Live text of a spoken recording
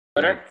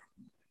Better?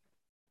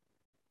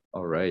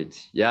 All right.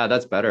 Yeah,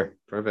 that's better.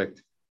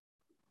 Perfect.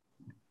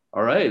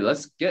 All right,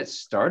 let's get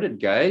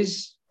started,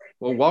 guys.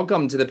 Well,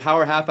 welcome to the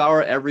Power Half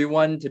Hour,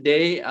 everyone.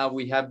 Today,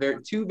 we have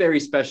two very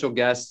special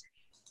guests,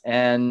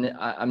 and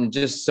I'm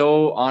just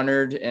so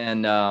honored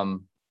and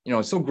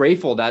so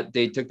grateful that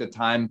they took the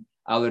time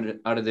out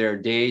of their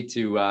day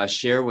to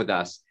share with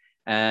us.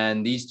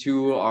 And these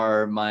two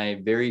are my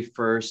very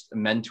first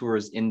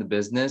mentors in the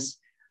business.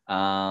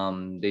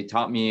 They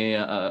taught me,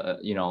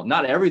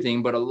 not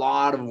everything, but a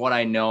lot of what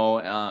I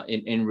know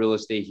in real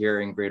estate here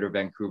in Greater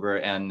Vancouver,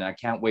 and I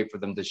can't wait for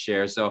them to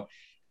share. So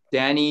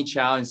Danny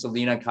Chow and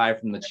Selena Kai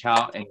from the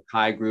Chow and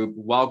Kai Group,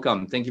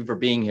 welcome. Thank you for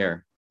being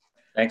here.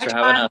 Thanks for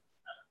having us.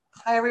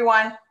 Hi,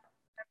 everyone.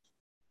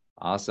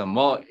 Awesome.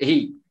 Well,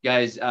 hey,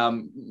 guys,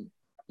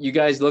 you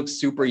guys look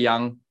super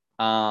young,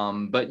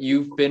 but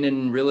you've been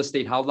in real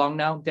estate how long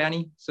now,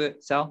 Danny,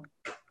 Sal?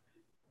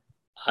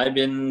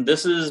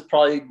 This is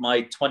probably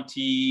my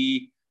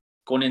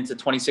going into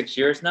 26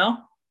 years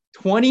now.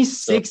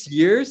 26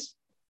 years?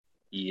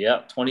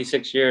 Yeah,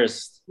 26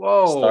 years.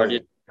 Whoa.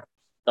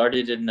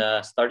 Started in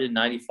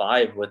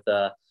 95 with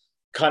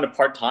kind of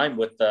part-time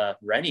with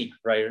Rennie,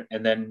 right?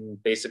 And then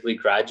basically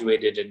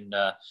graduated in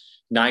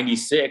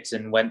 96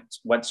 and went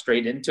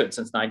straight into it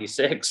since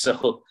 96.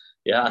 So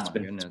yeah, it's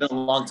been a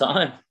long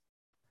time.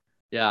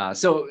 Yeah.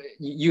 So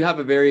you have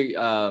a very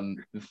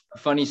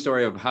funny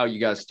story of how you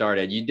got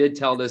started. You did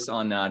tell this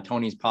on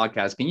Tony's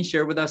podcast. Can you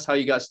share with us how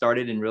you got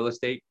started in real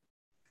estate?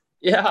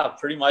 Yeah,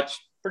 pretty much.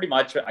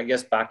 I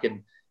guess back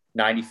in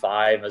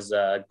 95, I was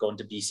going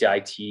to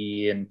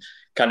BCIT and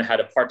kind of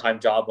had a part-time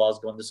job while I was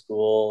going to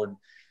school, and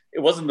it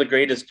wasn't the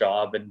greatest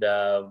job. And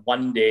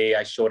one day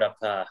I showed up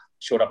to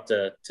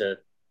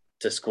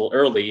school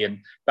early, and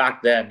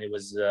back then it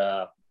was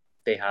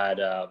they had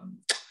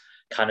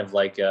kind of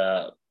like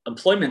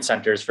employment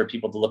centers for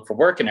people to look for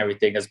work and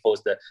everything, as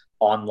opposed to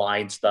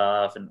online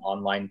stuff and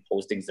online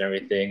postings and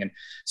everything. And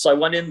so I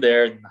went in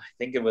there, and I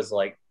think it was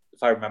like,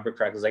 if I remember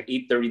correctly, it was like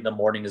 8:30 in the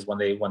morning is when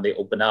they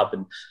open up.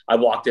 And I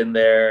walked in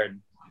there and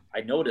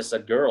I noticed a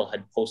girl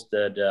had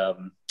posted a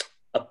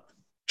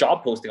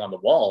job posting on the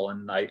wall.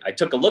 And I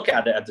took a look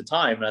at it at the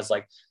time, and I was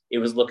like, it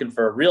was looking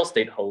for a real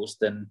estate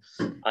host. And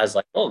I was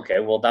like, oh, okay,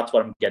 well, that's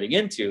what I'm getting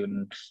into.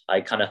 And I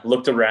kind of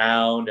looked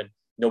around and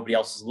nobody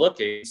else is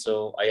looking.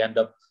 So I end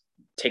up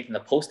taking the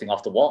posting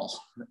off the wall.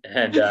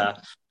 And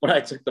when I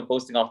took the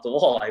posting off the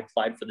wall, I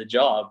applied for the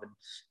job. And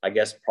I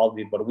guess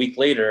probably about a week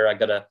later, I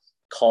got a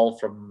call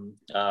from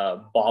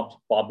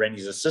Bob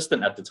Rennie's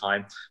assistant at the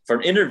time for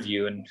an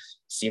interview, and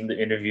seemed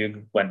the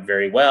interview went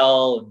very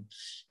well and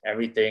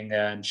everything.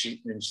 And she's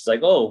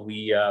like, oh,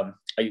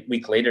 a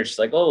week later, she's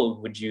like,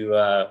 oh,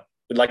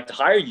 would like to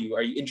hire you.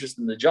 Are you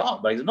interested in the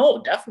job? I said,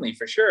 no, definitely,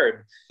 for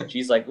sure. And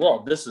she's like,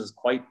 well, this is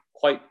quite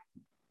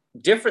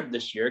different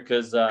this year,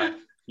 because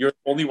you're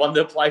the only one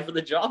to apply for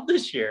the job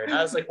this year. And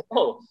I was like,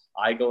 oh,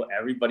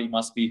 everybody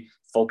must be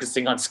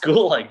focusing on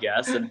school, I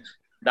guess. And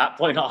that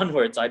point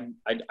onwards, I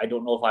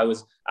don't know if I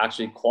was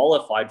actually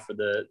qualified for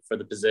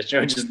the position.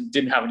 I just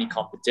didn't have any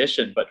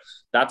competition. But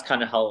that's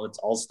kind of how it's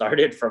all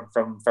started from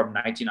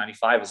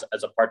 1995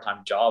 as a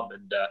part-time job,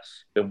 and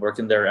been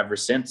working there ever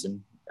since.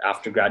 And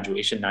after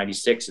graduation,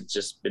 96, it's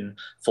just been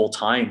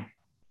full-time,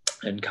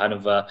 and kind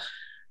of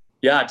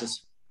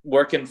just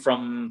working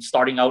from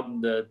starting out in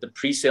the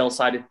pre-sale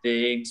side of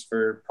things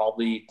for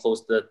probably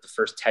close to the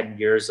first 10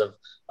 years of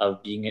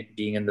being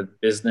in the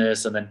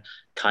business, and then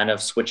kind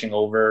of switching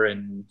over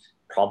in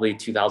probably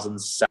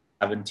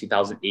 2007,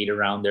 2008,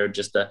 around there,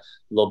 just a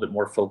little bit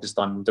more focused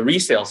on the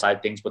resale side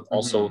of things, with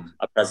also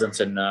a presence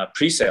in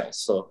pre-sales.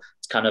 So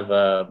it's kind of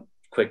a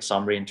quick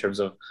summary in terms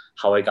of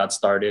how I got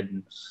started.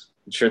 And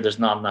I'm sure there's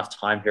not enough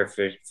time here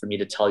for me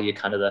to tell you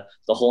kind of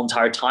the whole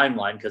entire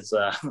timeline, because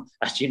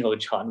as you know,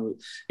 John,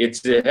 it's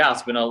good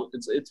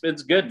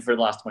for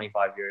the last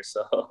 25 years.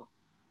 So.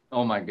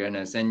 Oh my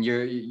goodness! And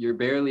you're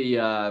barely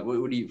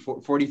what are you,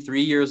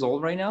 43 years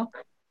old right now?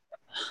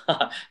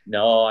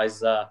 No,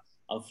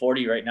 I'm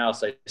 40 right now.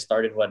 So I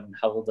started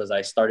how old was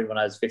I? Started when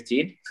I was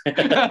 15.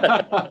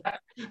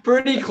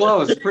 Pretty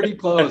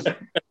close.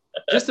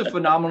 Just a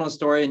phenomenal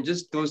story, and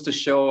just goes to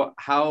show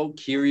how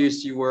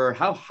curious you were,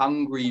 how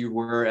hungry you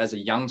were as a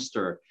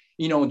youngster,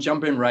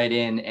 jumping right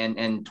in,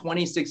 and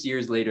 26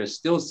 years later,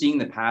 still seeing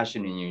the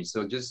passion in you.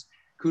 So just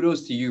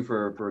kudos to you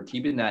for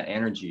keeping that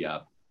energy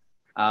up.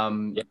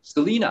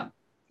 Selena.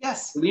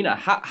 Yes. Selena,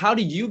 how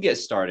did you get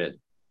started?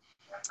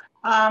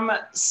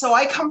 So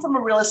I come from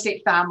a real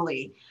estate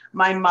family.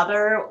 My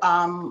mother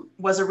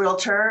was a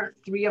realtor.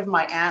 3 of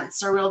my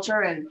aunts are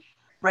realtor, and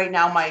right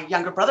now my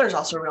younger brother is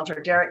also a realtor,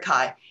 Derek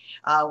Kai,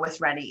 with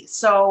Rennie.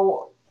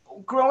 So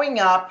growing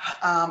up,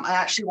 I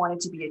actually wanted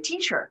to be a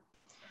teacher.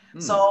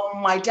 So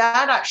my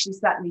dad actually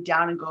sat me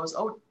down and goes,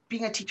 oh,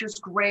 being a teacher is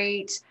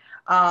great.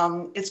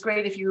 It's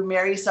great if you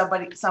marry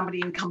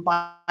somebody and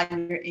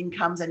combine your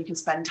incomes, and you can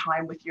spend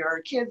time with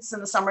your kids in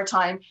the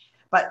summertime.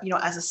 But,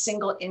 as a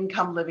single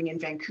income living in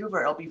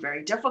Vancouver, it'll be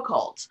very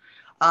difficult.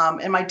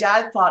 And my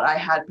dad thought I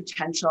had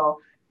potential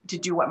to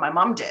do what my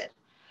mom did.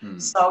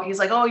 So he's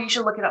like, oh, you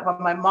should look it up. But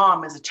my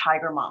mom is a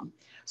Tiger mom.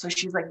 So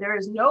she's like, there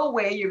is no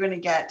way you're going to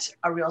get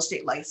a real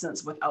estate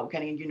license without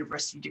getting a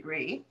university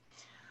degree.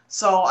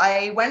 So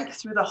I went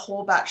through the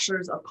whole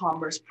Bachelor's of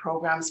Commerce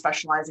program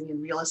specializing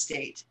in real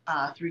estate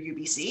through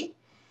UBC.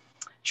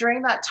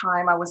 During that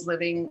time, I was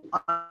living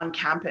on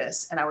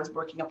campus and I was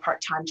working a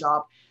part-time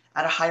job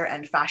at a higher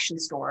end fashion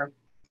store.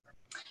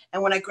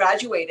 And when I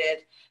graduated,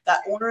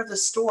 that owner of the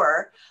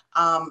store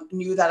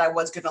knew that I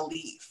was going to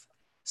leave.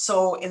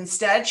 So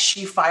instead,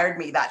 she fired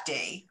me that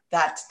day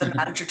that the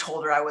manager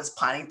told her I was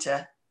planning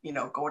to,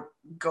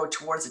 go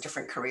towards a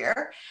different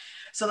career.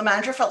 So the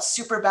manager felt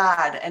super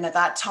bad. And at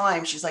that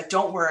time, she's like,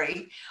 don't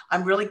worry.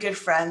 I'm really good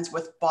friends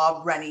with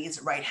Bob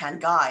Rennie's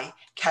right-hand guy,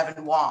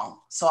 Kevin Wong.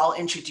 So I'll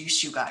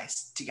introduce you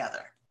guys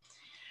together.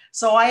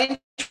 So I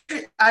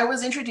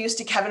was introduced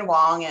to Kevin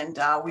Wong and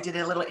we did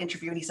a little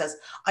interview and he says,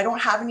 I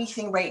don't have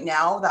anything right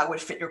now that would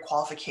fit your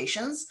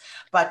qualifications,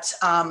 but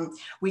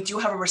we do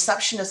have a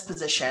receptionist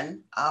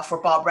position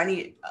for Bob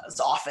Rennie's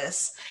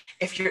office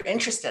if you're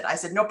interested. I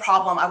said, no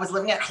problem. I was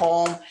living at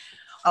home.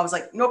 I was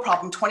like, no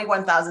problem,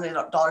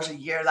 $21,000 a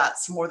year.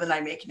 That's more than I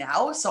make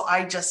now. So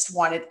I just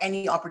wanted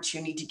any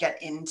opportunity to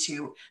get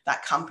into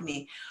that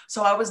company.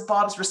 So I was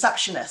Bob's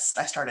receptionist.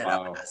 I started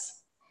out as.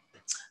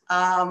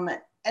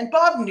 And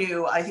Bob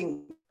knew, I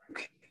think,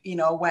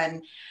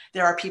 when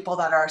there are people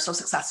that are so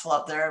successful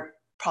out there,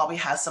 probably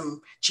has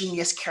some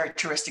genius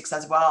characteristics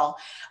as well.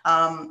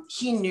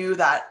 He knew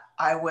that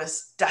I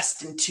was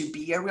destined to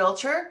be a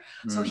realtor.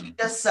 So he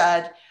just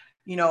said,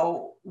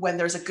 when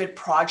there's a good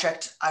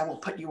project, I will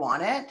put you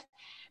on it.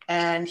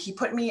 And he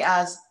put me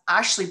as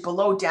actually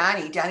below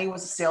Danny. Danny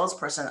was a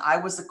salesperson. I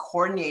was the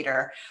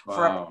coordinator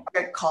for a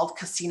project called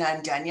Casina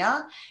and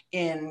Denia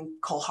in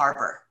Cole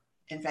Harbour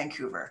in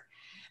Vancouver.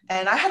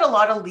 And I had a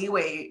lot of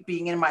leeway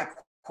being in my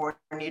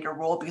coordinator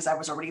role because I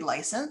was already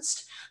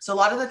licensed. So a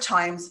lot of the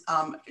times,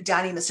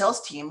 Danny and the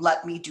sales team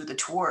let me do the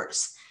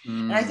tours.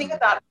 And I think at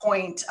that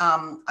point,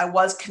 I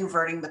was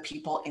converting the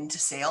people into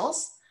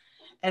sales.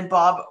 And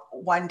Bob,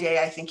 one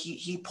day, I think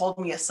he pulled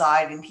me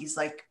aside and he's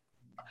like,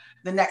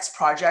 the next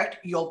project,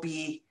 you'll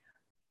be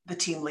the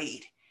team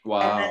lead.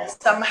 Wow. And then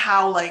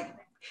somehow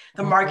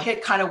the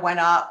market kind of went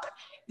up.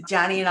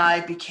 Danny and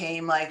I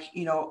became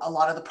a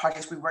lot of the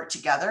projects we worked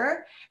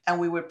together and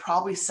we would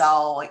probably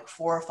sell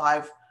 4 or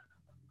 5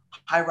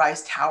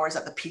 high-rise towers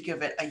at the peak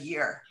of it a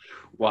year.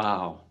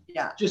 Wow.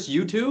 Yeah. Just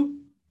you two?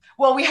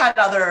 Well, we had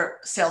other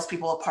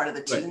salespeople a part of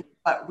the team, right,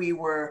 but we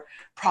were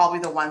probably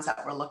the ones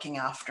that were looking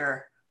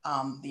after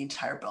the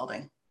entire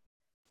building.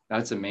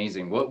 That's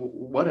amazing.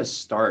 What a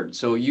start.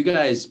 So you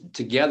guys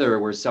together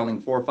were selling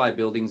 4 or 5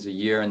 buildings a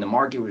year and the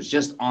market was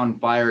just on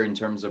fire in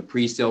terms of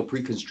pre-sale,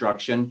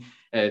 pre-construction,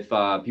 if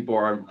people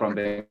are from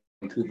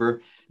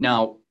Vancouver.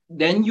 Now,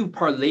 then you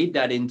parlayed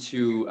that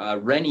into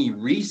Rennie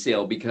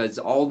resale because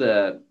all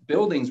the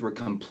buildings were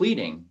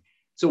completing.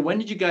 So when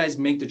did you guys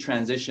make the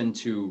transition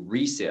to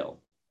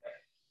resale?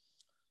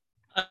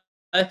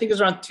 I think it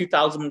was around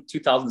 2000,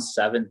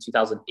 2007,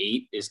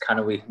 2008 is kind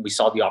of we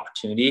saw the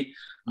opportunity.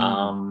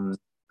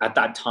 At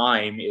that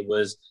time, it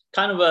was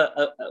kind of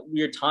a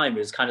weird time. It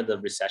was kind of the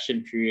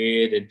recession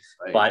period, and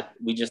right, but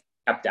we just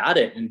kept at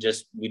it and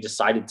we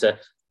decided to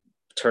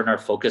turn our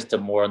focus to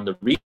more on the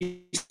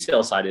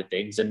resale side of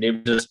things. And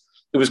it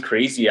was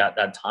crazy at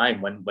that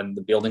time when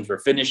the buildings were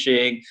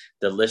finishing,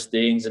 the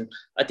listings, and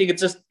I think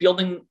it's just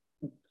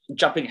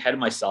jumping ahead of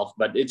myself,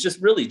 but it's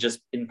just really just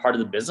in part of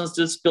the business,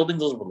 just building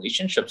those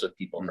relationships with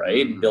people,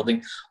 right? And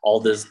building all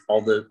the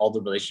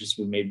relationships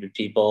we made with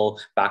people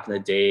back in the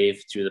day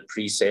through the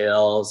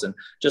pre-sales, and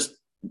just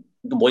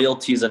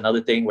loyalty is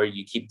another thing where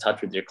you keep in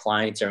touch with your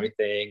clients and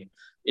everything.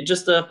 It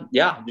just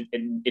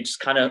it's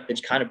kind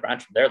of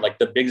branched from there. Like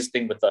the biggest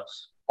thing with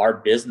our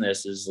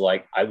business is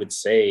I would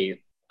say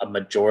a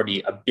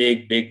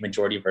big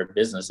majority of our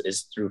business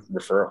is through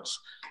referrals.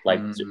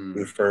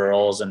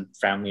 Referrals and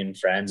family and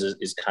friends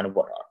is kind of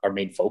what our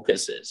main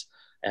focus is.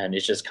 And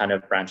it's just kind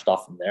of branched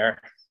off from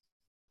there.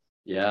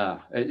 Yeah,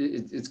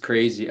 it's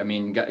crazy. I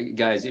mean,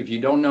 guys, if you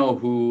don't know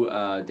who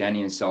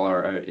Danny and Stella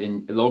are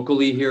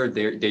locally here,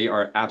 they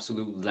are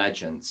absolute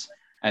legends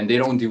and they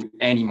don't do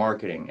any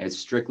marketing. It's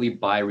strictly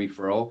by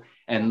referral.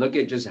 And look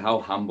at just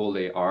how humble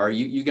they are.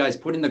 You guys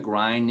put in the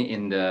grind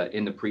in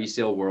the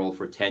pre-sale world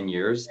for 10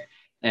 years.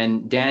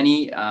 And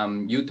Danny,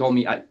 you told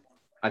me,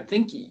 I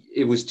think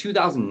it was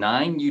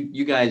 2009,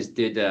 you guys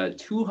did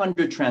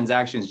 200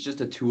 transactions, just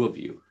the two of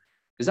you.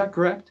 Is that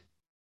correct?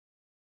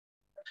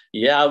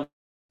 Yeah,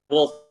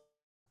 well,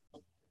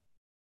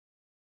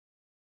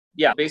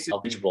 yeah, basically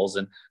individuals,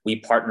 and we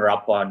partner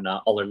up on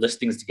all our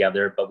listings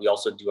together, but we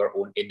also do our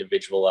own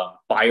individual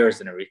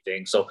buyers and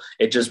everything. So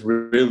it just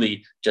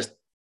really just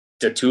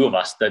the two of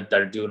us that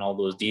are doing all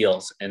those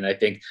deals. And I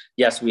think,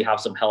 yes, we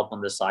have some help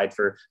on the side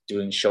for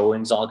doing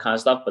showings, all kind of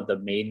stuff. But the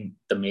main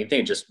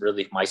thing is just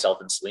really myself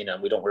and Selena.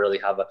 We don't really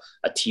have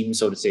a team,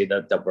 so to say,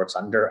 that works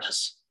under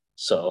us.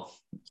 So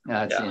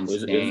that's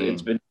insane.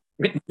 It's been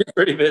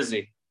pretty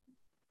busy.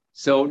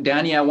 So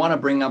Danny, I want to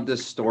bring up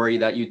this story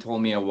that you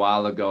told me a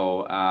while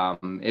ago.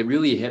 It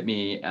really hit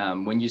me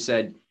when you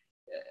said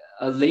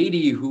a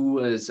lady who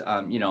was,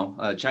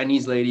 a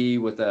Chinese lady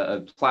with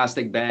a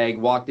plastic bag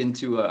walked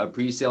into a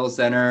pre-sale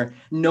center.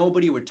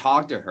 Nobody would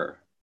talk to her.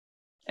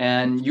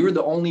 And you were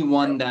the only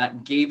one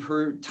that gave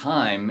her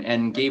time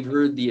and gave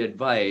her the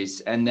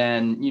advice. And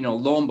then,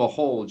 lo and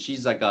behold,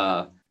 she's like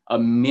a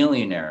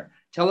millionaire.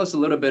 Tell us a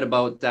little bit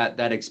about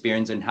that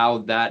experience and how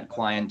that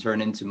client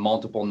turned into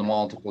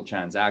multiple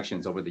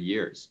transactions over the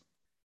years.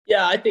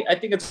 Yeah, I think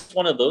it's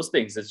one of those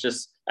things. It's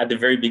just at the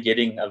very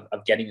beginning of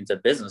getting into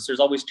business, there's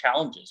always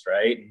challenges,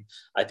 right? And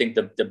I think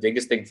the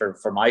biggest thing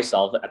for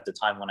myself at the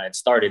time when I had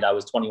started, I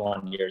was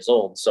 21 years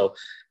old. So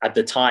at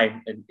the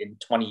time, in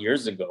 20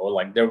 years ago,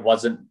 like there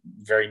wasn't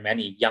very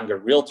many younger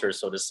realtors,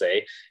 so to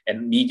say.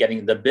 And me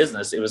getting the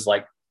business, it was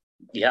like,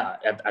 yeah,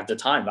 at the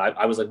time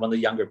I was like one of the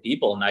younger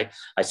people, and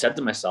I said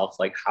to myself,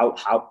 like,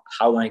 how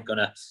am I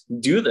gonna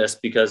do this?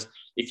 Because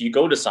if you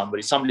go to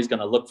somebody's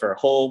gonna look for a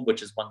home,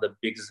 which is one of the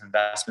biggest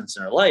investments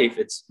in their life.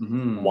 It's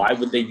why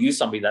would they use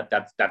somebody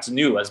that's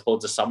new as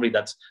opposed to somebody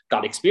that's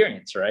got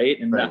experience, right?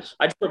 And right.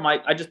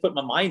 I just put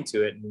my mind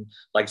to it, and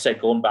like I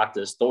said, going back to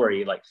the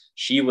story, like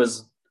she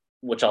was,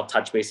 which I'll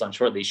touch base on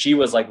shortly. She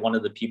was like one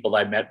of the people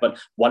I met, but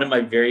one of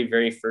my very,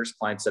 very first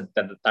clients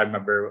that I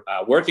remember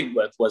working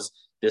with was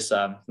this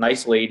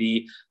nice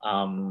lady.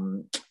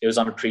 It was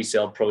on a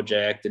pre-sale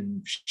project,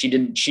 and she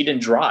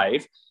didn't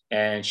drive,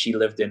 and she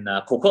lived in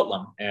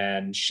Coquitlam,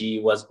 and she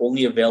was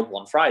only available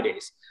on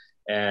Fridays.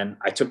 And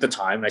I took the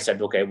time and I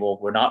said, okay, well,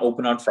 we're not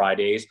open on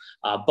Fridays,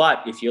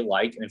 but if you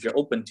like, and if you're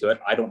open to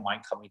it, I don't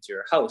mind coming to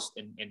your house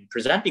and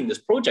presenting this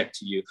project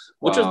to you,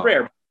 which was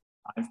rare.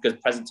 Because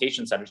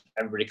presentation centers,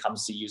 everybody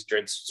comes to use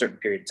during certain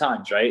period of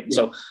times, right? Yeah.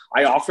 So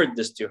I offered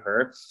this to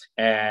her,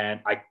 and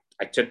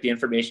I took the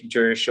information to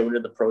her, showed her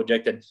the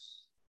project, and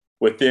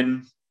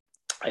within,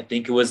 I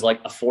think it was like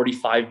a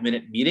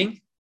 45-minute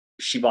meeting,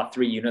 she bought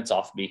 3 units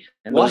off me,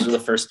 and those are the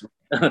first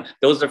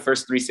those are the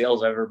first 3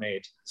 sales I ever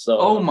made. So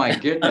oh my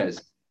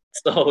goodness.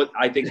 So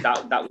I think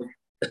that was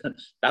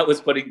that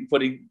was putting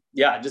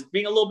just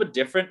being a little bit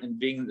different and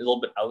being a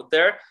little bit out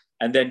there.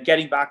 And then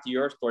getting back to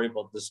your story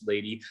about this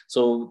lady.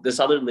 So this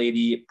other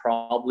lady,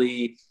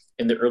 probably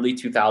in the early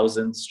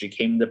 2000s, she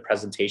came to the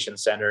presentation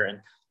center and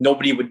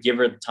nobody would give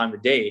her the time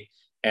of day.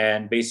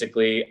 And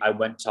basically I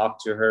went to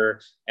talk to her.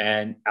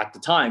 And at the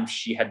time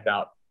she had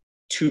about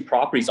 2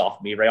 properties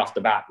off me right off the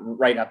bat,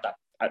 right at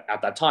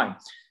that time.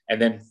 And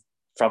then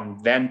from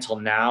then till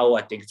now,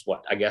 I think it's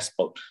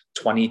about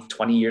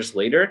 20 years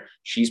later,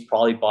 she's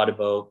probably bought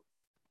about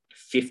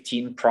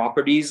 15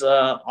 properties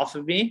off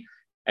of me.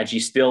 And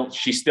she's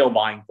still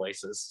buying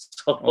places.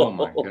 So, oh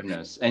my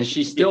goodness! And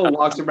she still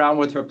walks around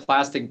with her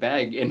plastic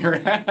bag in her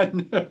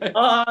hand.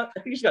 I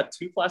think she's got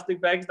 2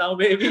 plastic bags now,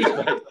 maybe.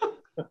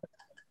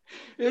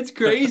 It's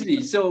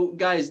crazy. So,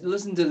 guys,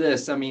 listen to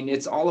this. I mean,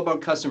 it's all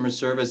about customer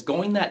service,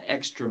 going that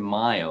extra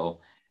mile,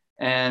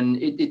 and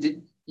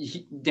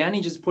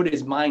Danny just put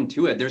his mind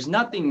to it. There's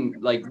nothing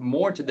like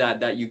more to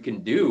that you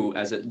can do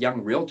as a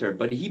young realtor,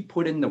 but he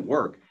put in the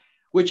work,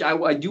 which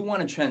I do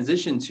want to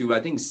transition to.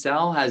 I think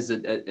Sal has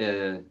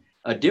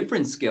a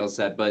different skill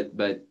set,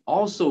 but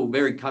also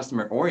very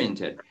customer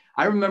oriented.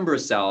 I remember,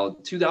 Sal,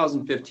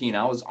 2015,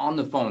 I was on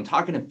the phone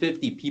talking to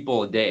 50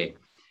 people a day,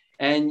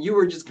 and you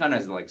were just kind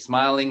of like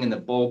smiling in the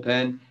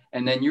bullpen.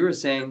 And then you were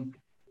saying,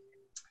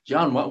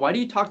 John, why do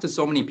you talk to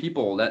so many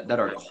people that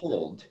are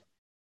cold?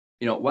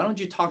 Why don't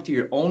you talk to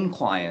your own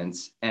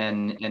clients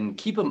and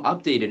keep them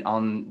updated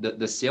on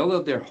the sale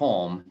of their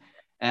home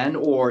and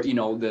or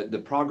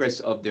the progress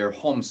of their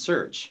home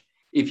search.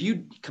 If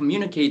you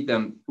communicate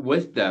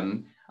with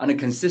them on a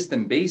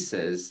consistent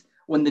basis,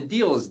 when the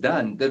deal is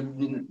done, the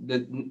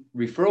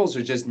referrals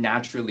are just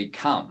naturally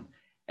come.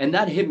 And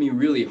that hit me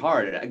really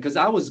hard because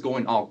I was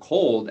going all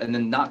cold and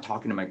then not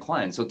talking to my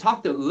clients. So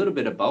talk a little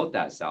bit about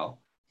that, Sal.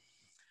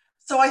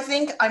 So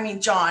I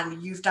mean,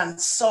 John, you've done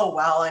so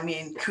well. I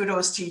mean,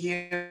 kudos to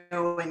you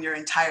and your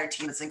entire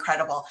team. It's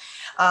incredible.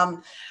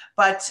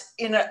 But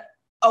in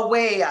a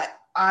way,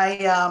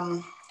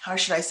 I how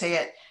should I say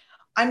it?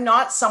 I'm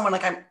not someone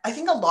like I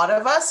think a lot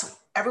of us,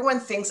 everyone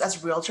thinks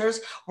as realtors,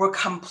 we're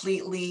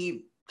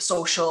completely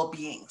social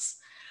beings.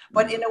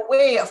 But in a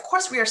way, of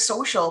course, we are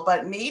social,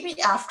 but maybe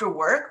after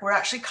work, we're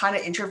actually kind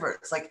of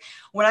introverts. Like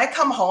when I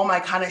come home, I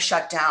kind of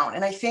shut down.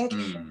 And I think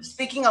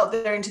speaking out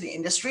there into the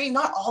industry,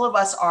 not all of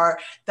us are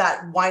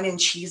that wine and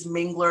cheese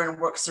mingler and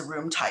works the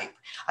room type.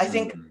 I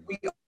think we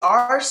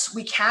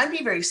can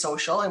be very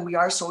social and we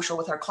are social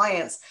with our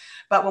clients.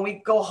 But when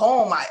we go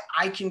home, I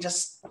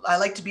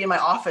like to be in my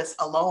office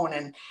alone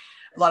and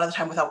a lot of the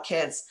time without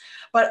kids.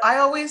 But I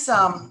always,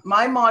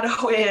 my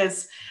motto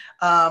is,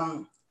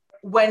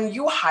 when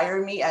you hire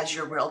me as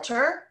your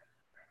realtor,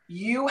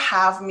 you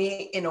have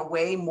me in a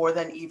way more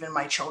than even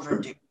my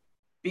children do,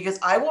 because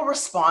I will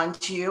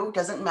respond to you,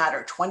 doesn't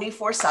matter,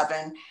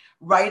 24/7,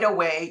 right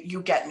away,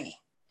 you get me.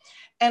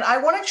 And I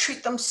want to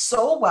treat them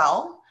so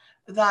well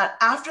that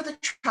after the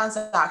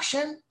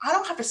transaction, I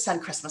don't have to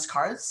send Christmas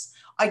cards.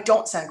 I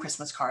don't send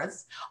Christmas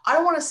cards. I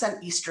don't want to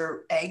send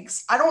Easter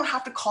eggs. I don't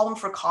have to call them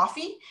for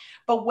coffee.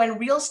 But when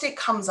real estate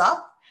comes up,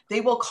 they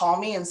will call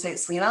me and say,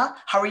 Selena,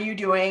 how are you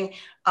doing?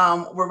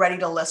 We're ready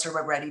to list or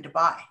we're ready to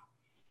buy.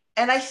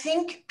 And I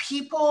think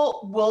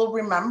people will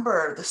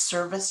remember the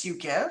service you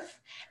give,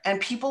 and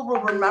people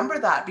will remember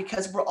that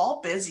because we're all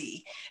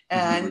busy.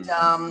 And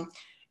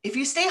if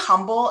you stay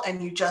humble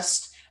and you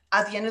just,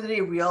 at the end of the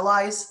day,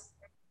 realize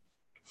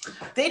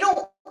they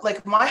don't,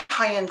 like my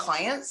high-end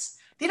clients,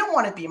 they don't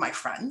want to be my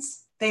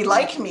friends. They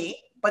like me,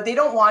 but they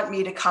don't want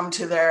me to come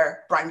to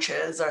their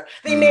brunches, or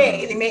they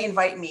may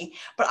invite me,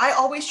 but I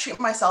always treat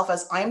myself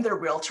as I'm their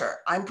realtor.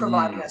 I'm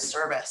providing a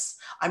service.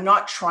 I'm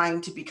not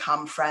trying to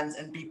become friends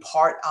and be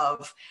part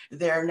of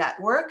their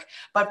network.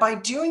 But by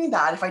doing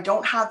that, if I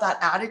don't have that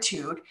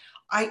attitude,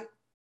 I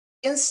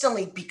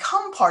instantly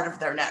become part of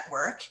their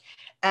network,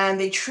 and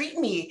they treat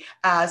me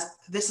as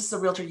this is the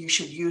realtor you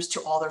should use to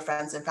all their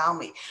friends and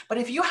family. But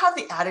if you have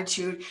the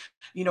attitude,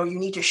 you know, you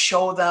need to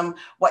show them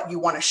what you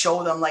want to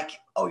show them, like,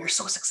 oh, you're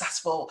so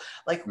successful,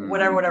 like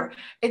whatever,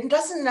 it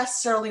doesn't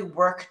necessarily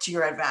work to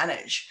your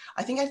advantage.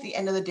 I think at the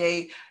end of the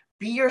day,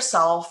 be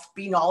yourself,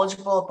 be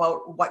knowledgeable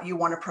about what you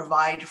want to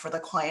provide for the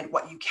client,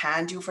 what you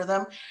can do for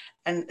them.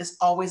 And it's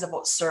always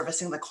about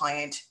servicing the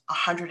client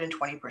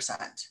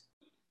 120%.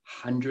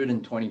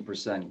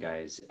 120%,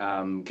 guys.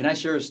 Can I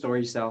share a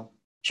story, Sal?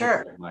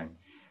 Sure.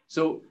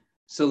 So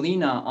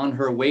Selena, on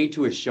her way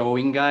to a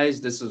showing,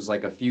 guys, this was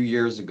like a few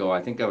years ago. I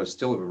think I was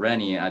still with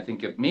Rennie. I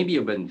think it maybe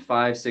have been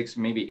 5, 6,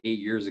 maybe 8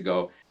 years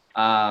ago.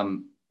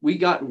 We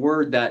got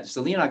word that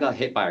Selena got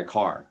hit by a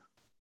car.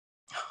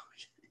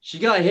 She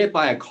got hit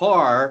by a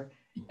car,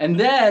 and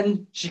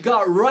then she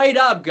got right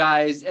up,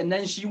 guys, and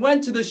then she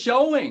went to the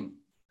showing.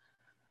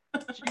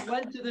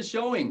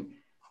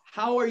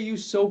 How are you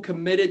so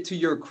committed to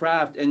your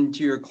craft and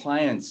to your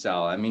clients,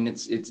 Sal? I mean,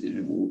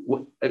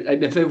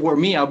 if it were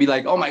me, I'll be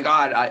like, oh my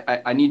God,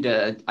 I need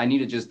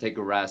to just take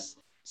a rest.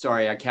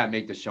 Sorry, I can't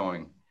make the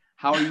showing.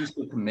 How are you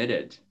so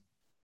committed?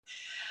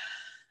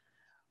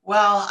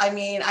 Well, I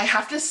mean, I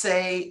have to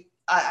say,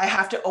 I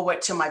have to owe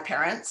it to my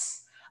parents.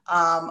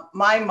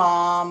 My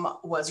mom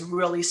was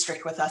really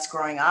strict with us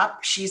growing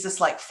up. She's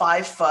this like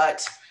 5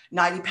 foot,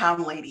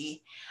 90-pound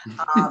lady.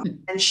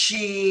 And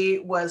she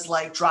was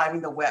like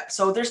driving the whip.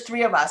 So there's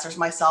 3 of us. There's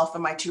myself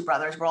and my 2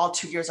 brothers. We're all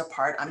 2 years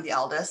apart. I'm the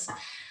eldest.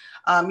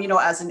 You know,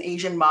 as an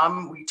Asian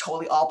mom, we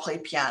totally all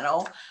played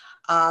piano.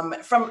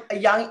 From a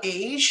young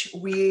age,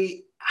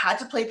 we had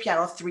to play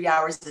piano 3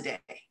 hours a day,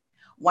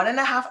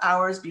 1.5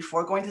 hours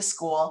before going to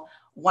school,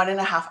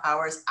 1.5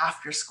 hours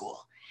after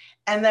school.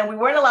 And then we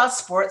weren't allowed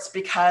sports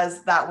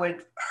because that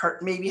would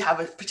hurt, maybe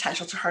have a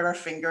potential to hurt our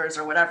fingers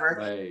or whatever.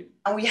 Right.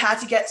 And we had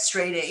to get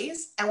straight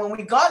A's. And when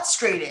we got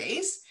straight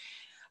A's,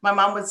 my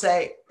mom would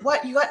say,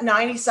 what, you got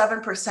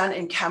 97%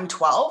 in Chem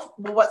 12?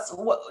 Well,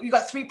 what you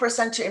got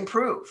 3% to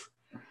improve.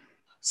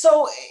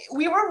 So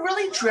we were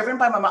really driven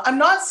by my mom. I'm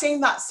not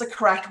saying that's the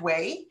correct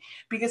way,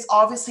 because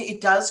obviously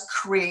it does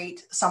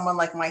create someone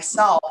like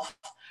myself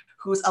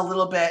who's a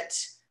little bit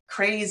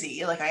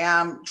crazy. Like I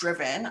am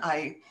driven.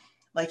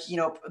 Like, you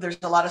know, there's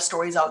a lot of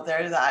stories out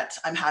there that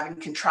I'm having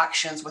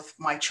contractions with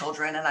my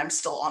children and I'm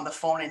still on the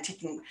phone and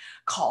taking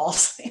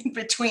calls in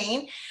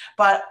between.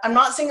 But I'm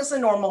not saying it's a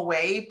normal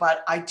way,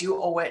 but I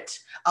do owe it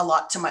a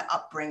lot to my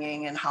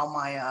upbringing and how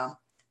my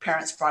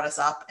parents brought us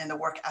up and the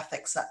work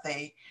ethics that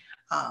they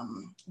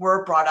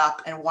were brought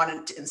up and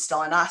wanted to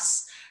instill in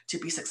us to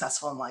be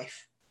successful in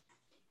life.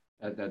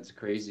 That's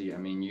crazy. I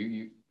mean,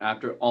 you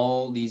after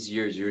all these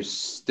years, you're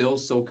still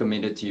so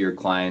committed to your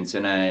clients.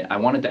 And I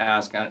wanted to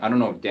ask, I don't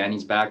know if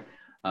Danny's back,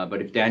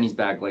 but if Danny's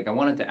back, like I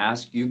wanted to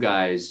ask you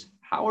guys,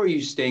 how are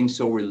you staying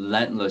so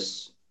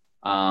relentless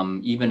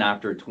even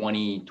after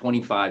 20,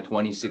 25,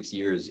 26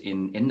 years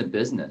in the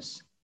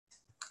business?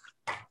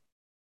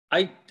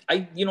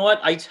 You know what?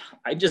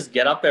 I just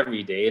get up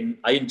every day and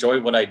I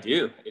enjoy what I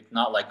do. It's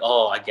not like,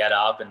 oh, I get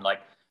up and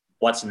like,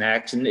 what's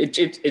next? And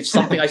it's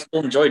something I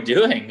still enjoy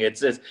doing.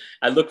 It's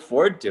I look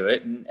forward to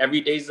it, and every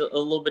day's a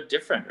little bit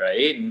different,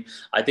 right? And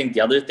I think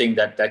the other thing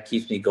that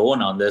keeps me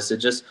going on this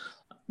is just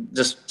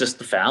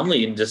the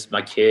family and just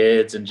my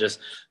kids, and just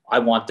I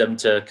want them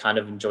to kind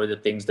of enjoy the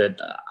things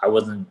that I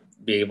wasn't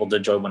be able to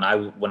enjoy when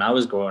I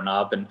was growing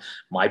up. And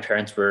my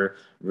parents were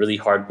really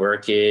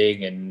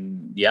hardworking,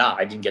 and yeah,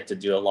 I didn't get to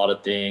do a lot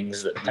of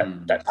things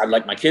that I'd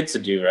like my kids to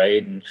do,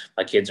 right? And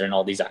my kids are in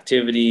all these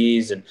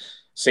activities, and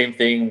same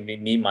thing,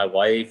 me and my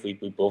wife, we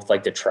both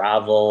like to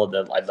travel.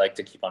 That I'd like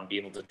to keep on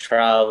being able to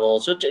travel.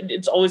 So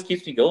it always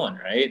keeps me going,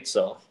 right?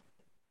 So.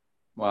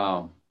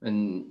 Wow.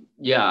 And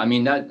yeah, I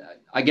mean,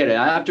 that I get it.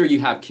 After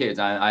you have kids,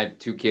 I have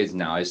 2 kids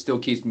now. It still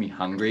keeps me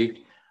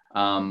hungry.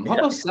 How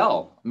about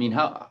Sal? I mean,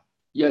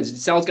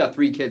 Sal's got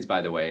 3 kids,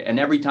 by the way. And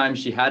every time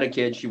she had a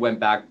kid, she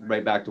went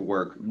right back to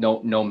work.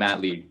 No mat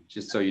leave,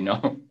 just so you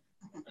know.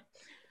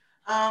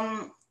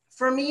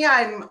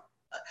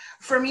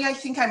 For me, I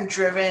think I'm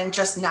driven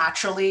just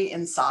naturally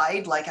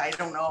inside. Like, I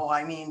don't know.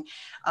 I mean,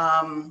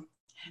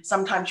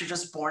 sometimes you're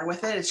just born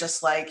with it. It's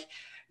just like,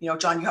 you know,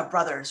 John, you have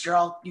brothers.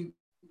 You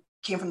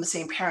came from the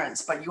same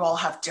parents, but you all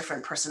have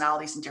different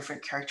personalities and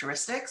different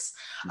characteristics.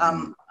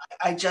 Mhm.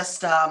 I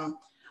just, I'm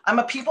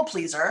a people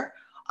pleaser.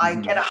 I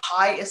get Mhm. a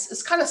high,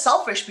 it's kind of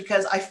selfish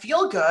because I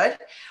feel good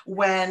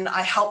when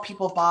I help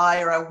people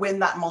buy or I win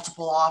that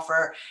multiple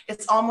offer.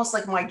 It's almost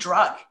like my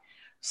drug.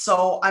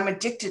 So I'm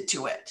addicted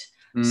to it.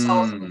 So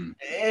Mm.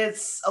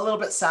 it's a little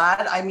bit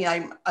sad. I mean,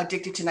 I'm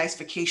addicted to nice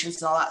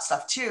vacations and all that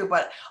stuff too,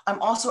 but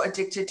I'm also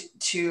addicted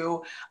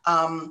to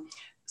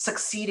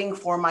succeeding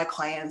for my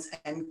clients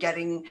and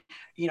getting,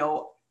 you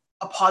know,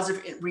 a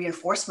positive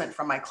reinforcement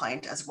from my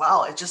client as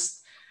well. It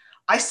just,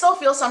 I still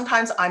feel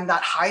sometimes I'm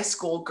that high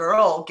school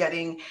girl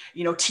getting,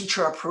 you know,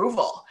 teacher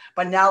approval,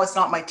 but now it's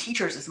not my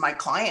teachers, it's my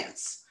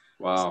clients.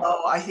 Wow.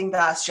 So I think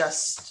that's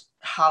just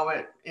how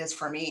it is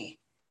for me.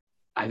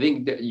 I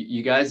think that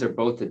you guys are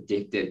both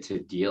addicted to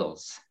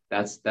deals.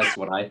 That's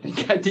what I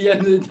think. At the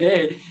end of the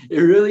day,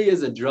 it really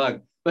is a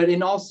drug. But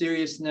in all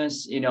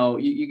seriousness,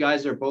 you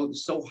guys are both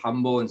so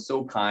humble and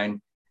so kind.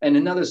 And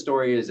another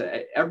story is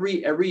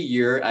every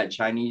year at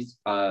Chinese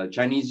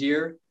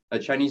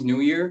New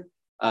Year,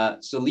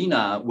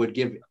 Selena would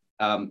give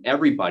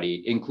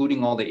everybody,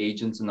 including all the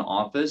agents in the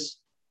office,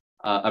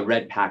 a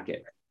red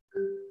packet.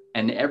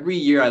 And every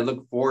year I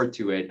look forward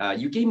to it.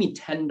 You gave me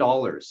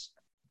 $10.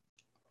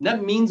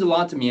 That means a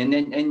lot to me,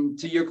 and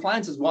to your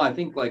clients as well. I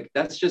think like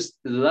that's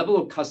just the level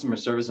of customer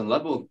service and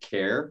level of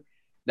care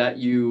that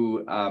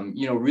you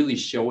really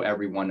show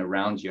everyone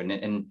around you,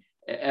 and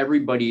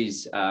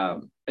everybody's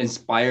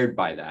inspired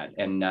by that.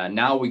 And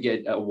now we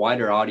get a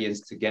wider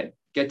audience to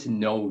get to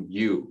know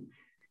you.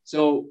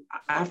 So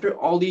after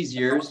all these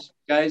years,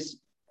 guys,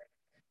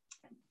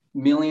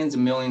 millions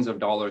and millions of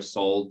dollars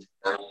sold.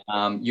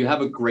 You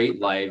have a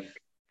great life.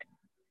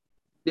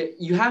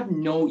 You have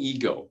no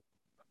ego.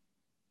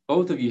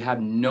 Both of you have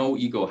no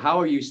ego. How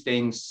are you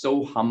staying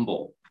so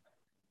humble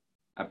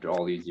after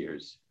all these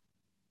years?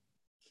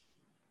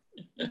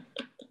 I'll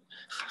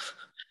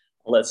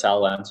let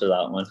Sal answer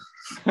that one.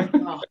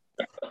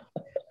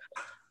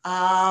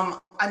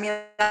 I mean,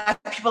 I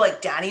have people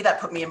like Danny that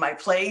put me in my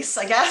place,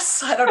 I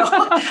guess. I don't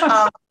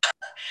know.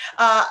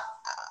 Uh,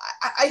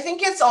 I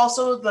think it's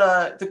also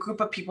the group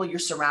of people you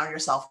surround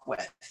yourself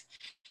with.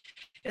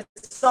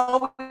 It's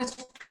always,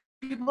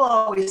 people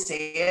always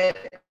say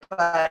it,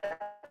 but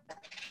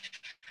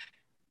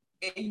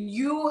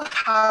you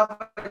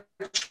have a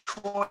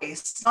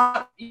choice.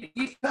 Not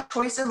you have a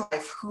choice in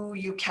life who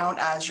you count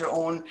as your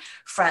own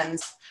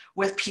friends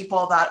with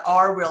people that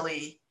are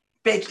really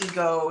big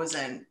egos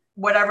and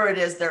whatever it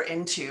is they're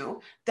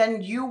into,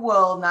 then you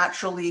will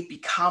naturally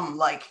become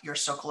like your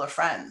circle of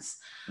friends.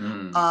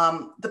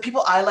 Mm. The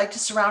people I like to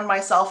surround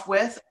myself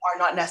with are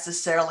not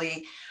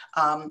necessarily,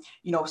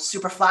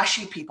 super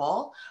flashy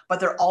people, but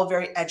they're all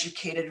very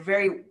educated,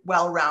 very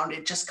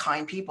well-rounded, just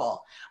kind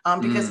people.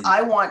 Because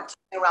I want to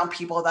be around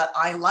people that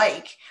I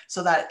like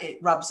so that it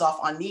rubs off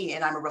on me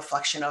and I'm a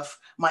reflection of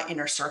my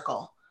inner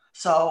circle.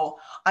 So,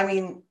 I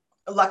mean,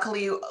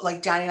 luckily,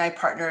 like Danny and I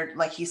partnered,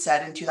 like he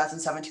said, in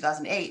 2007,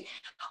 2008.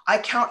 I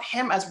count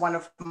him as one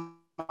of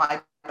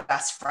my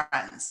best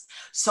friends.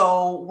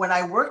 So when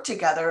I work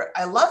together,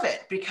 I love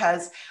it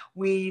because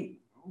we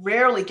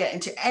rarely get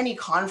into any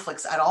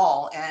conflicts at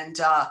all. And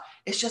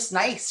it's just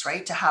nice,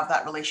 right, to have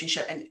that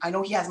relationship. And I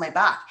know he has my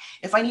back.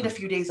 If I need a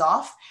few days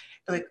off,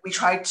 like we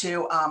try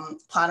to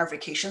plan our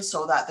vacations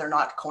so that they're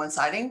not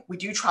coinciding. We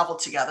do travel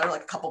together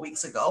like a couple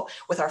weeks ago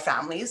with our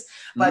families,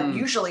 but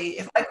usually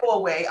if I go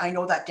away, I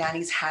know that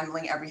Danny's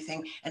handling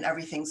everything and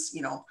everything's,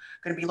 going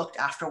to be looked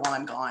after while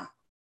I'm gone.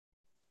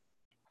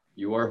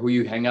 You are who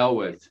you hang out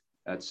with.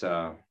 That's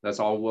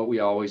all what we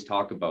always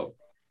talk about.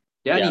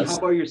 Danny, Yes. how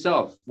about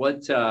yourself?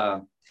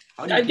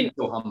 How do you keep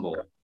so humble?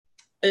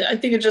 I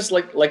think it's just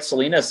like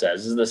Selena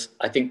says, is this,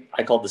 I think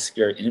I call the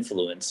spirit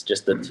influence,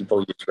 just the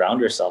people you surround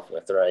yourself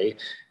with, right?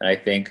 And I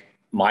think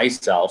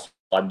myself,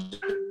 I'm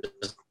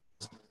just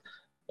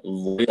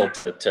loyal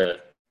to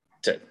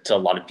a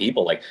lot of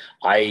people. Like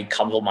I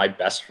come with my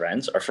best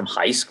friends are from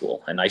high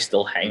school and I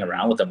still hang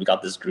around with them. We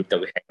got this group that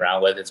we hang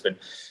around with. It's been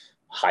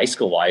high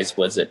school wise,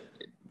 was it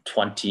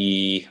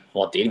 20,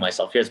 well, dating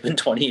myself here, it's been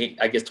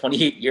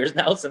 28 years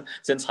now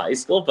since high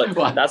school, but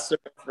Wow. that's the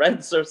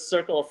friends or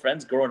circle of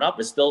friends growing up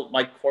is still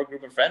my core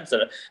group of friends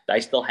that I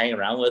still hang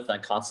around with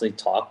and constantly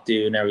talk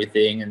to and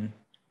everything.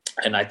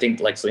 And I think,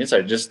 like Selena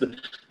said, just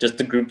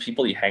the group of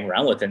people you hang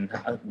around with, and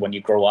when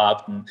you grow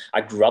up, and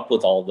I grew up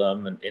with all of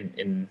them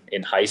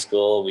in high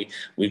school.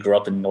 We grew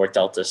up in North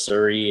Delta,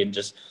 Surrey, and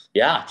just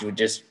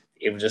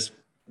it was just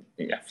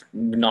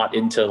not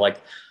into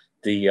like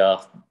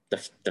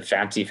the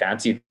fancy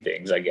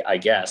things, I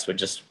guess, but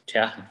just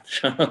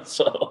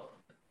so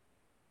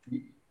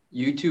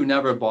you two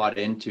never bought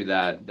into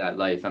that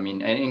life. I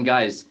mean, and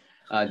guys,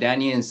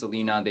 Danny and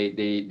Selena,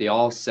 they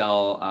all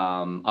sell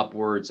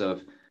upwards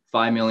of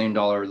 $5 million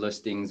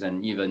listings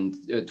and even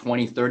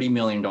 $20-30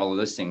 million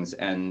listings.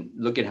 And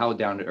look at how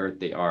down to earth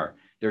they are.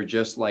 They're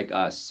just like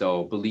us.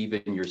 So believe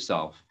in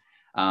yourself.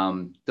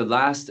 The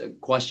last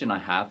question I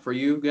have for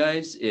you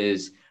guys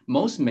is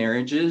most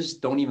marriages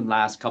don't even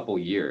last a couple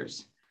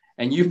years.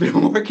 And you've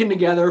been working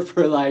together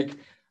for like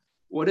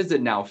what is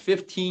it now?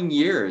 15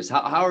 years.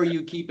 How are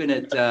you keeping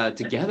it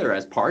together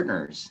as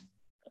partners?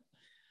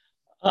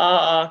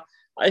 I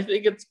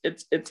think it's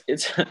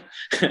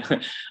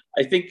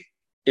I think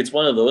it's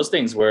one of those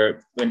things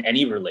where in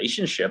any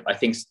relationship, I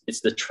think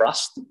it's the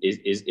trust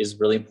is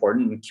really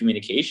important in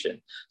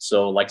communication.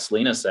 So like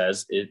Selena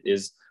says, it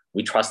is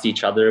we trust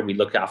each other, we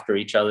look after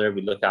each other,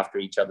 we look after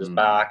each other's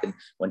back, and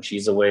when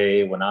she's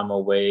away, when I'm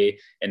away,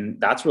 and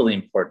that's really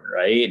important,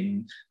 right?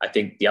 And I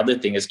think the other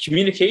thing is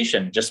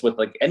communication, just with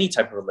like any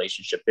type of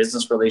relationship,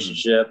 business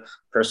relationship,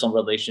 personal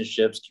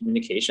relationships,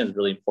 communication is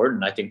really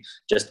important. I think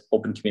just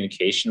open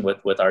communication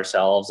with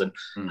ourselves and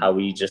how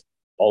we just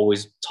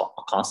always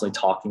constantly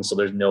talking, so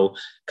there's no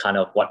kind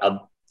of what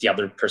the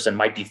other person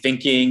might be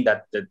thinking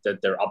that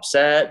they're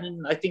upset.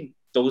 And I think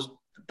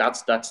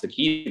that's the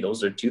key.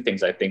 Those are two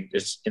things I think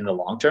is in the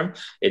long term.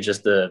 It's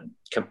just the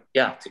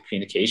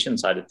communication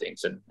side of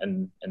things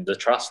and the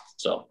trust.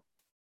 So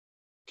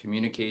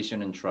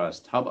communication and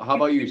trust. How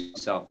about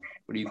yourself?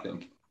 What do you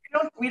think?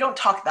 We don't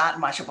talk that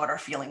much about our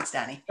feelings,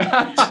 Danny.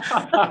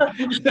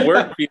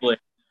 Work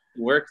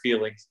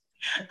feelings.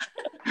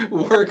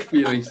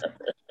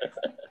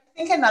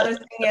 I think another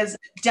thing is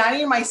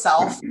Danny and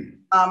myself,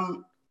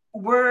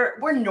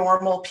 we're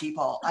normal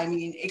people. I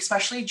mean,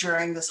 especially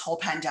during this whole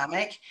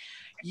pandemic,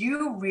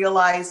 you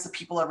realize the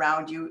people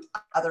around you,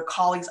 other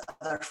colleagues,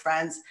 other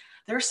friends,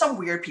 there's some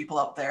weird people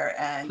out there.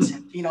 And,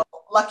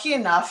 lucky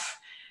enough,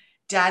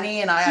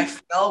 Danny and I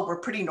feel we're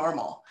pretty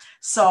normal.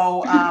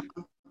 So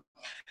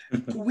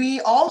we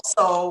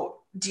also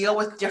deal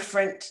with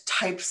different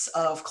types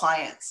of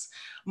clients.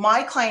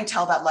 My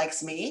clientele that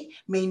likes me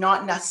may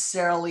not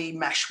necessarily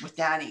mesh with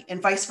Danny, and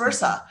vice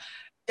versa.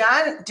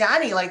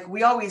 Danny, like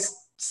we always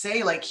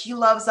say, like he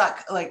loves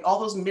that, like all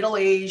those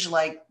middle-aged,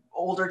 like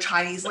older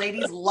Chinese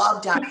ladies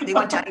love Danny. They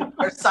want Danny for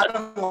their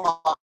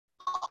son-in-law.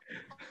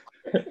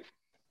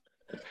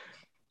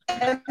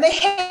 And they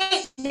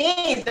hate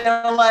me.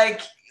 They're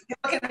like, they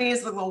look at me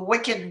as a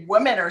wicked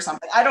woman or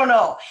something. I don't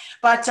know.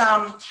 But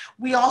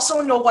we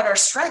also know what our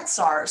strengths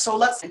are.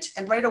 So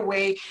and right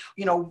away,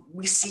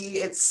 we see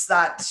it's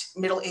that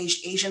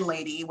middle-aged Asian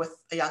lady with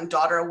a young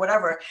daughter or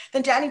whatever,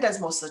 then Danny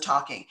does most of the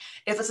talking.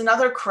 If it's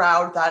another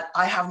crowd that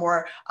I have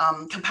more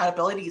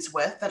compatibilities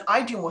with, then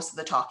I do most of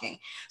the talking.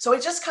 So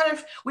it just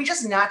we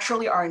just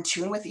naturally are in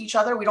tune with each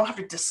other. We don't have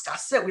to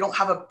discuss it. We don't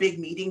have a big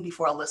meeting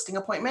before a listing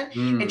appointment.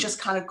 It just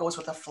kind of goes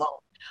with the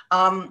flow.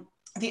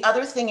 The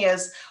other thing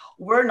is,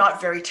 we're not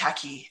very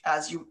techy,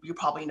 as you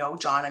probably know,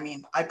 John. I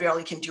mean, I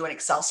barely can do an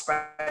Excel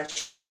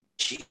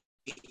spreadsheet.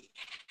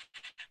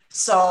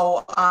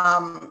 So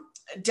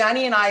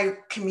Danny and I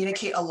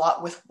communicate a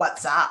lot with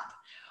WhatsApp.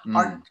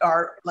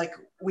 Our like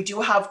we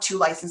do have 2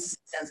 licenses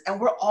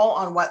and we're all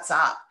on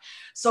WhatsApp.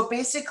 So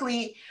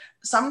basically,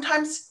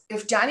 sometimes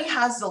if Danny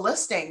has the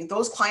listing,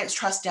 those clients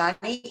trust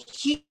Danny.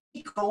 He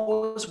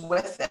goes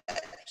with it.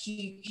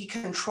 He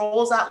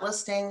controls that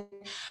listing.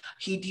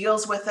 He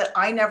deals with it.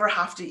 I never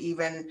have to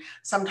even,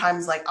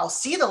 sometimes like I'll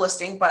see the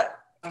listing, but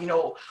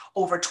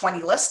over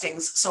 20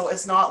 listings. So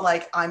it's not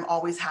like I'm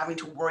always having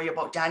to worry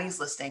about Danny's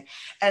listing.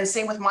 And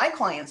same with my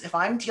clients. If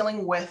I'm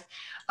dealing with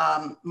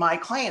my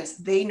clients,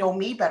 they know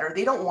me better.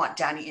 They don't want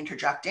Danny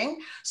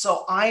interjecting.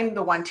 So I'm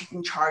the one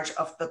taking charge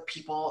of the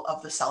people,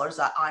 of the sellers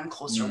that I'm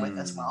closer with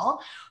as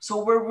well.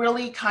 So we're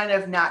really kind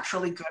of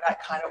naturally good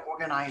at kind of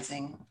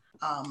organizing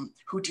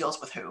who deals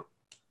with who.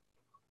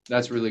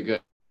 That's really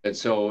good.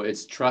 So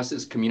it's trust,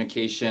 is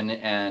communication,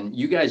 and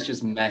you guys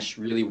just mesh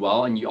really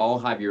well, and you all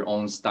have your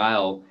own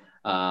style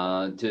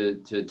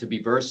to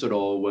be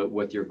versatile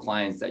with your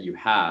clients that you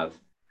have.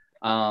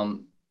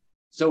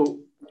 So,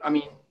 I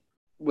mean,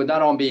 with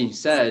that all being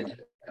said,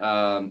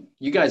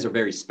 you guys are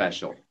very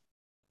special.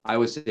 I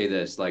would say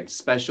this, like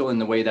special in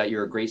the way that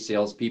you're a great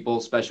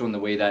salespeople, special in the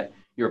way that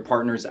you're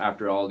partners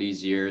after all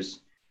these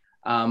years.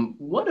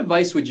 What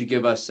advice would you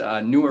give us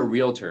newer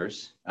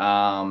realtors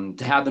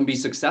to have them be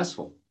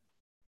successful?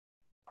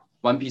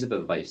 One piece of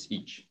advice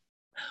each.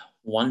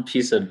 One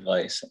piece of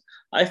advice.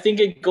 I think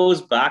it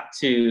goes back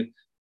to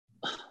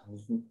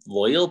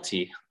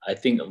loyalty. I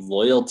think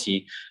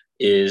loyalty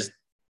is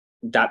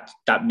that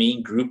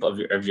main group of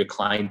your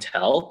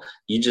clientele.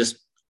 You just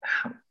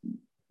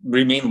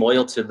remain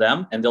loyal to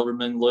them and they'll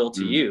remain loyal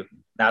to you.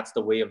 That's the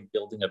way of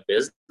building a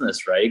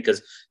business, right?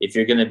 Because if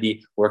you're going to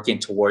be working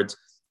towards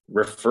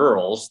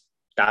referrals,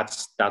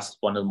 that's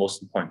one of the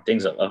most important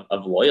things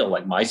of loyal.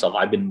 Like myself,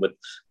 I've been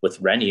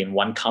with Rennie in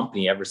one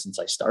company ever since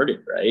I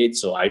started, right?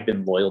 So I've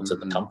been loyal to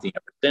the company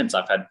ever since.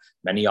 I've had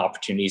many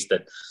opportunities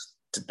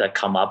that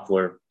come up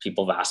where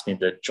people have asked me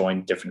to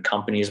join different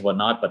companies,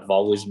 whatnot, but I've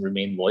always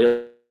remained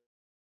loyal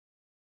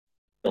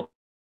to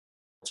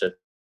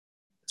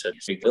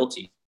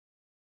loyalty.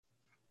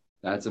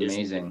 That's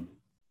amazing.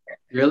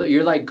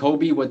 You're like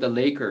Kobe with the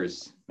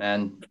Lakers,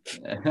 man.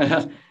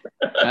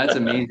 That's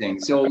amazing.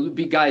 So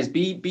guys,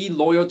 be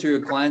loyal to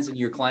your clients and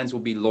your clients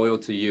will be loyal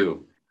to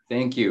you.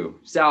 Thank you.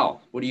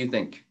 Sal, what do you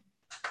think?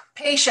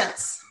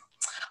 Patience.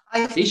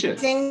 I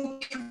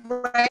think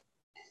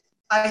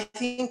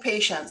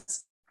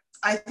patience.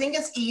 I think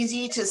it's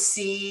easy to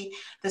see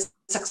the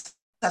success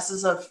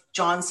successes of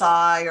John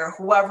Tsai or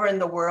whoever in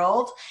the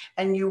world,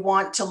 and you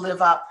want to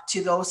live up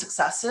to those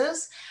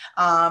successes.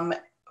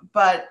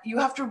 But you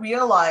have to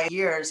realize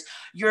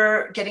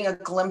you're getting a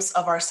glimpse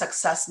of our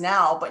success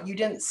now, but you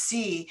didn't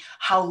see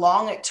how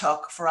long it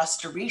took for us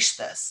to reach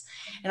this.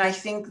 And I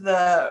think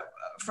the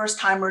first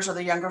timers or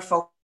the younger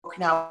folk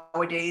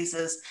nowadays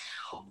is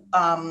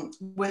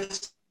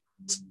with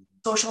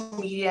social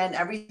media and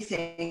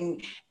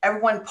everything,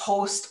 everyone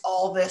posts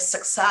all this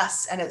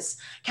success, and it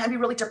can be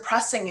really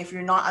depressing if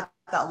you're not at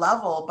that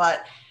level.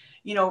 But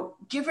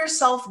give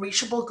yourself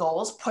reachable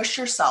goals, push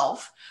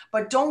yourself,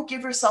 but don't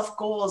give yourself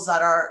goals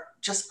that are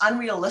just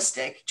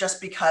unrealistic just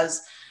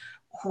because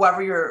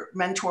whoever your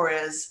mentor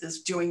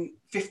is doing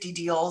 50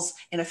 deals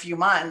in a few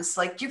months.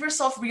 Like, give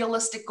yourself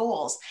realistic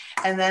goals,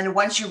 and then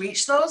once you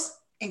reach those,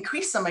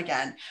 increase them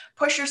again.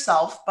 Push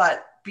yourself,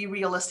 but be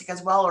realistic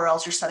as well, or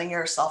else you're setting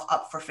yourself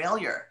up for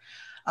failure.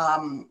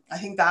 I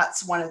think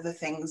that's one of the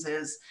things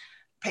is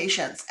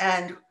patience,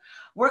 and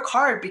work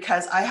hard,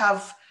 because I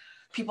have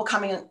people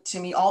coming to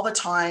me all the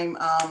time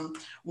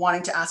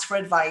wanting to ask for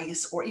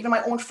advice, or even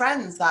my own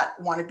friends that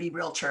want to be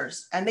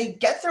realtors, and they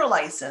get their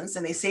license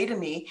and they say to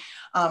me,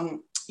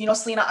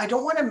 Selena, I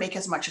don't want to make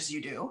as much as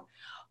you do.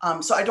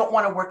 So I don't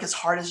want to work as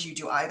hard as you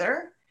do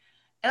either.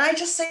 And I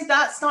just say,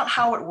 that's not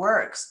how it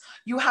works.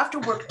 You have to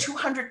work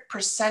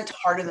 200%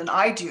 harder than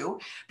I do,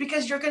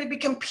 because you're going to be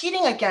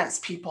competing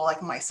against people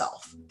like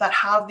myself that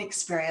have the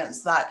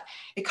experience, that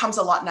it comes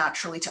a lot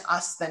naturally to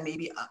us than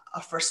maybe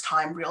a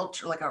first-time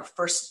realtor, like a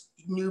first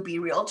newbie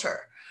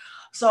realtor.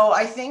 So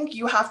I think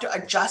you have to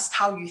adjust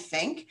how you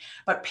think,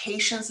 but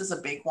patience is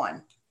a big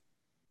one.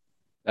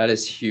 That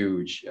is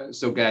huge.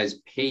 So guys,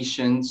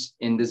 patience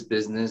in this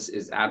business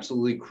is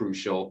absolutely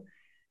crucial.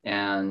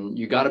 And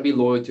you got to be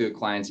loyal to your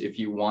clients if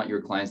you want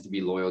your clients to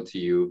be loyal to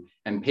you.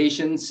 And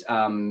patience,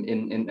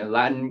 in a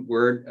Latin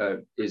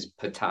word, is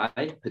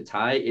patai.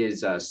 Patai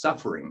is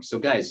suffering. So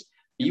guys,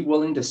 be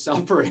willing to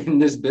suffer in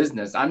this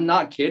business. I'm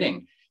not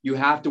kidding. You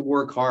have to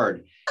work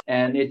hard.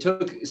 And it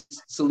took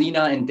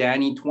Selena and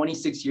Danny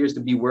 26 years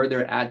to be where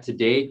they're at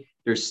today.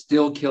 They're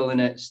still killing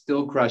it,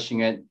 still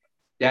crushing it.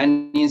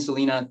 Danny and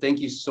Selena, thank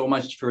you so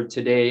much for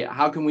today.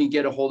 How can we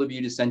get a hold of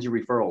you to send you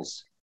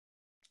referrals?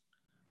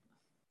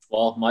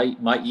 Well, my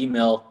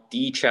email,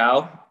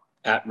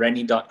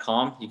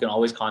 dchow@rennie.com. You can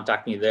always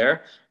contact me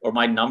there. Or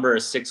my number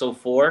is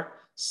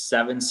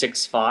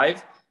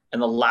 604-765.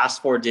 And the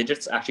last 4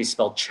 digits actually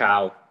spelled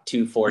Chow,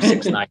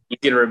 2469.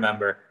 Easy to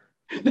remember.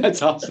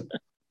 That's awesome.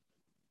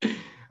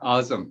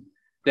 Awesome.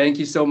 Thank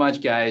you so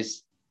much,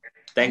 guys.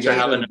 Thanks for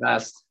having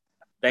us.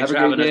 Thanks for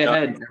having us. Have a great day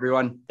ahead,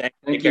 everyone.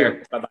 Thank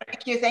you. Bye-bye.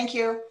 Thank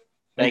you.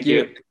 Thank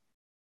you.